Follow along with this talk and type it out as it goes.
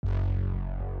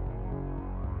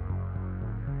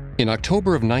In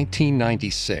October of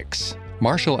 1996,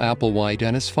 Marshall Applewhite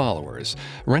and his followers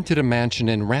rented a mansion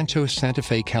in Rancho Santa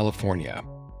Fe, California.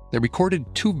 They recorded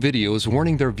 2 videos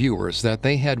warning their viewers that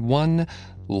they had one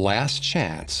last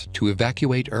chance to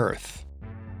evacuate Earth.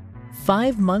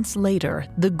 5 months later,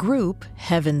 the group,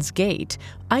 Heaven's Gate,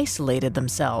 isolated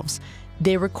themselves.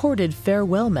 They recorded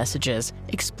farewell messages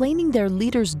explaining their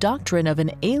leader's doctrine of an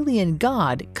alien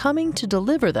god coming to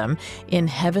deliver them in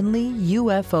heavenly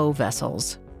UFO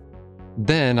vessels.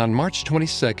 Then, on March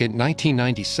 22,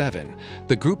 1997,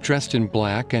 the group dressed in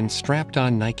black and strapped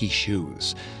on Nike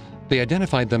shoes. They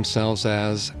identified themselves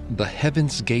as the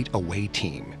Heaven's Gate Away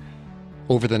Team.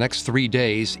 Over the next 3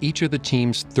 days, each of the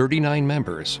team's 39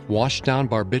 members washed down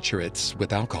barbiturates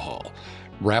with alcohol,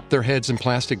 wrapped their heads in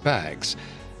plastic bags,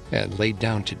 and laid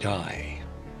down to die.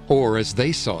 Or, as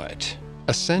they saw it,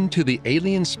 ascend to the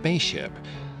alien spaceship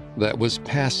that was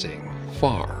passing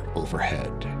far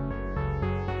overhead.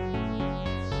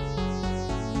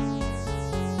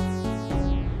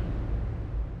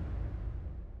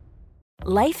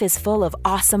 Life is full of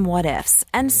awesome what-ifs,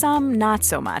 and some not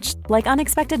so much, like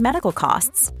unexpected medical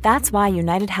costs. That's why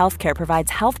United Healthcare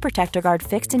provides Health Protector Guard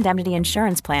fixed indemnity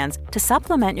insurance plans to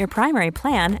supplement your primary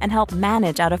plan and help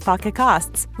manage out-of-pocket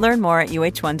costs. Learn more at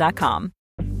uh1.com.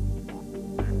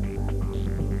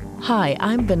 Hi,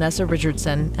 I'm Vanessa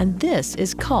Richardson, and this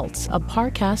is Cults, a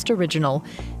Parcast original.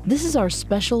 This is our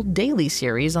special daily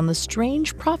series on the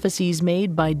strange prophecies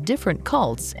made by different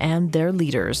cults and their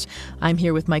leaders. I'm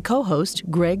here with my co-host,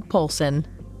 Greg Polson.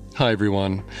 Hi,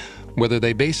 everyone. Whether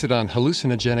they base it on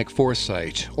hallucinogenic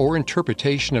foresight or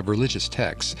interpretation of religious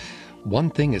texts, one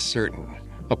thing is certain: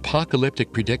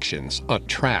 apocalyptic predictions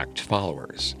attract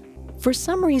followers. For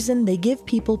some reason, they give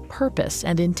people purpose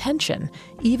and intention,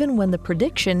 even when the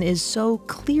prediction is so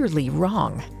clearly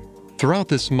wrong. Throughout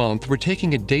this month, we're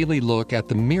taking a daily look at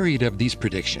the myriad of these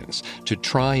predictions to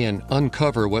try and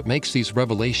uncover what makes these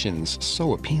revelations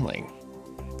so appealing.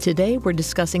 Today, we're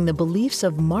discussing the beliefs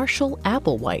of Marshall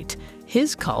Applewhite.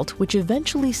 His cult, which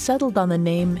eventually settled on the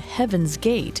name Heaven's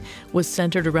Gate, was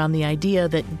centered around the idea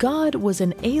that God was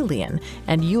an alien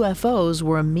and UFOs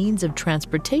were a means of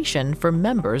transportation for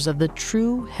members of the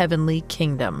true heavenly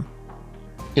kingdom.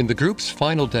 In the group's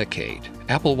final decade,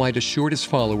 Applewhite assured his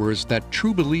followers that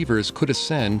true believers could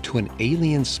ascend to an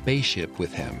alien spaceship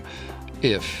with him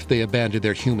if they abandoned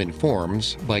their human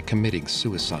forms by committing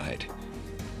suicide.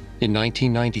 In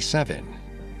 1997,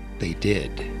 they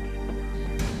did.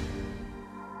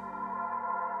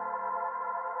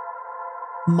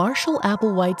 Marshall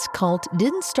Applewhite's cult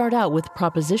didn't start out with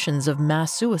propositions of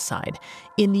mass suicide.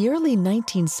 In the early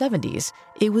 1970s,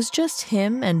 it was just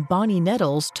him and Bonnie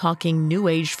Nettles talking New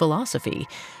Age philosophy.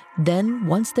 Then,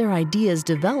 once their ideas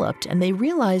developed and they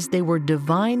realized they were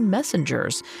divine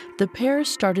messengers, the pair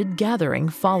started gathering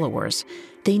followers.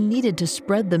 They needed to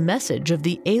spread the message of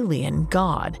the alien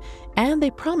God, and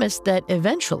they promised that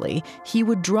eventually he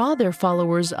would draw their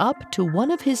followers up to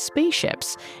one of his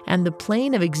spaceships and the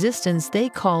plane of existence they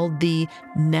called the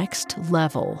next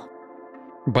level.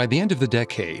 By the end of the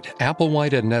decade,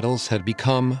 Applewhite and Nettles had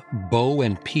become Bo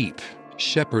and Peep,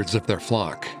 shepherds of their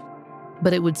flock.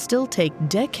 But it would still take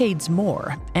decades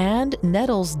more, and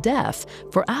Nettles' death,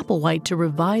 for Applewhite to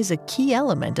revise a key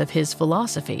element of his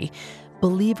philosophy.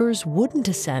 Believers wouldn't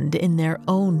ascend in their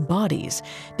own bodies.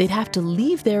 They'd have to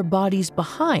leave their bodies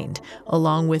behind,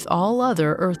 along with all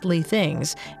other earthly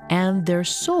things, and their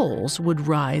souls would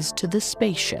rise to the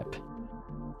spaceship.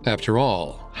 After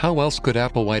all, how else could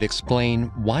Applewhite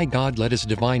explain why God let his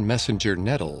divine messenger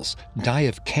Nettles die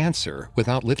of cancer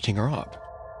without lifting her up?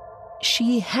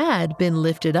 She had been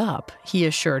lifted up, he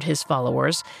assured his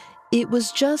followers. It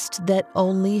was just that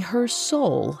only her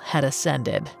soul had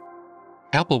ascended.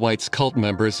 Applewhite's cult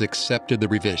members accepted the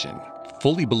revision,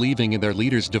 fully believing in their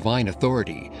leader's divine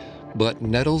authority. But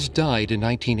Nettles died in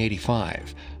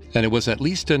 1985, and it was at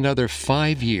least another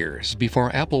 5 years before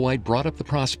Applewhite brought up the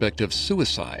prospect of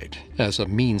suicide as a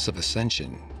means of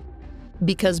ascension.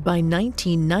 Because by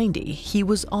 1990, he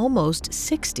was almost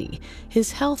 60.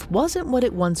 His health wasn't what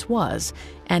it once was,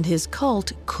 and his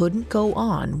cult couldn't go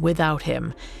on without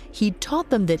him. He taught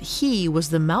them that he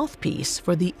was the mouthpiece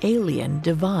for the alien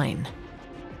divine.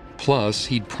 Plus,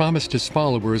 he'd promised his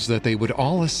followers that they would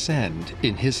all ascend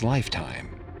in his lifetime.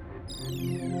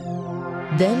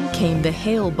 Then came the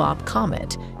Hale-Bopp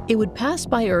comet. It would pass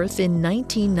by Earth in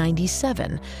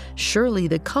 1997. Surely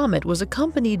the comet was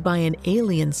accompanied by an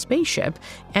alien spaceship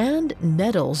and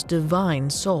Nettles' divine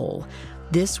soul.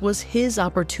 This was his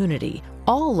opportunity,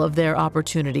 all of their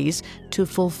opportunities, to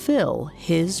fulfill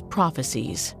his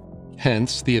prophecies.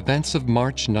 Hence, the events of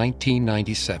March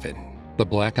 1997. The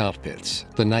black outfits,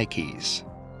 the Nikes,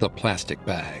 the plastic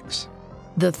bags.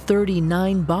 The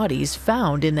 39 bodies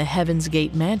found in the Heaven's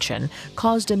Gate mansion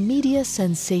caused a media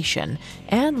sensation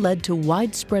and led to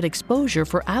widespread exposure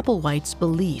for Applewhite's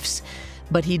beliefs.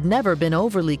 But he'd never been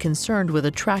overly concerned with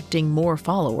attracting more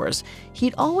followers.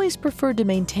 He'd always preferred to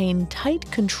maintain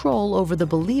tight control over the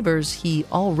believers he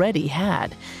already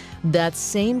had. That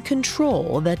same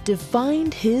control that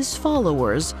defined his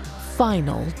followers'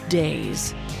 final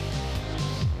days.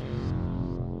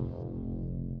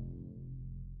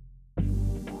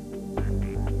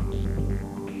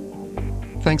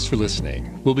 Thanks for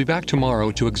listening. We'll be back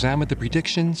tomorrow to examine the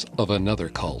predictions of another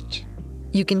cult.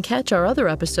 You can catch our other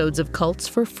episodes of Cults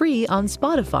for free on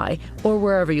Spotify or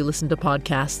wherever you listen to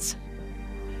podcasts.